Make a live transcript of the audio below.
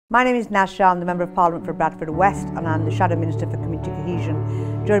My name is Naz Shah, I'm the Member of Parliament for Bradford West and I'm the Shadow Minister for Community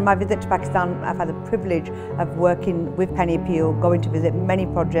Cohesion. During my visit to Pakistan, I've had the privilege of working with Penny Appeal, going to visit many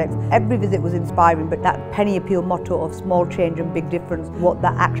projects. Every visit was inspiring, but that Penny Appeal motto of small change and big difference, what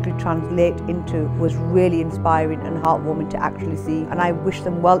that actually translates into was really inspiring and heartwarming to actually see. And I wish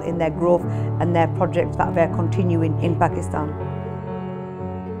them well in their growth and their projects that they're continuing in Pakistan.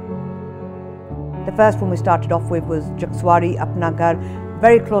 The first one we started off with was Jagswari Apna Ghar,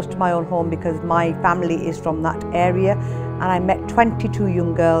 very close to my own home because my family is from that area, and I met 22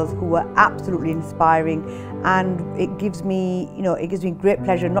 young girls who were absolutely inspiring, and it gives me great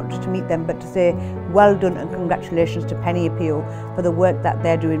pleasure not just to meet them but to say well done and congratulations to Penny Appeal for the work that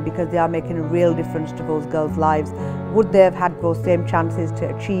they're doing, because they are making a real difference to those girls' lives. Would they have had those same chances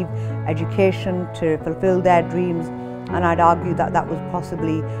to achieve education, to fulfill their dreams? And I'd argue that that was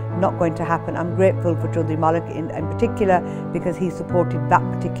possibly not going to happen. I'm grateful for Chaudhry Malik in particular because he supported that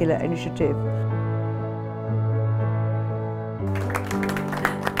particular initiative.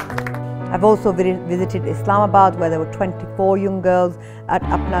 I've also visited Islamabad, where there were 24 young girls at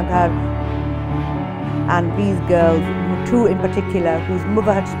Apna Ghar, and these girls, two in particular, whose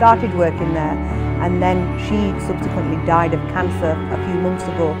mother had started working there and then she subsequently died of cancer a few months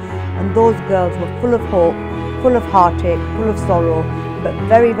ago, and those girls were full of hope, full of heartache, full of sorrow, but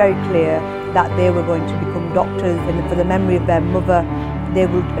very, very clear that they were going to become doctors, and for the memory of their mother, they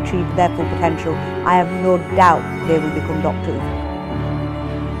will achieve their full potential. I have no doubt they will become doctors.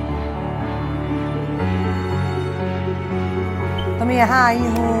 तो मैं यहाँ आई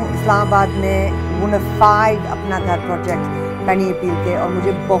हूँ इस्लामाबाद में one of 5 अपना घर project पेनी appeal के, और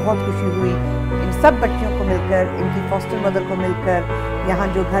मुझे बहुत खुशी हुई इन सब बच्चियों को मिलकर, इनकी फॉस्टर मदर को मिलकर, यहाँ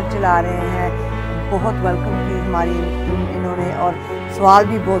जो घर चला रहे हैं, बहुत वेलकम की हमारी इन्होंने, और सवाल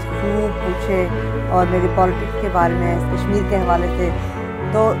भी बहुत खूब पूछे और मेरे पॉलिटिक्स के बारे में, कश्मीर के हवाले से।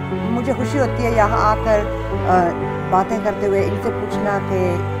 तो मुझे खुशी होती है यहाँ आकर बातें करते हुए इनसे पूछना कि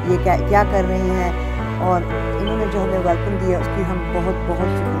ये क्या कर रही हैं, और इन्होंने जो हमें वेलकम दिया उसकी हम बहुत बहुत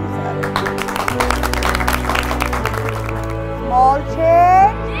शुक्रगुजार हैं।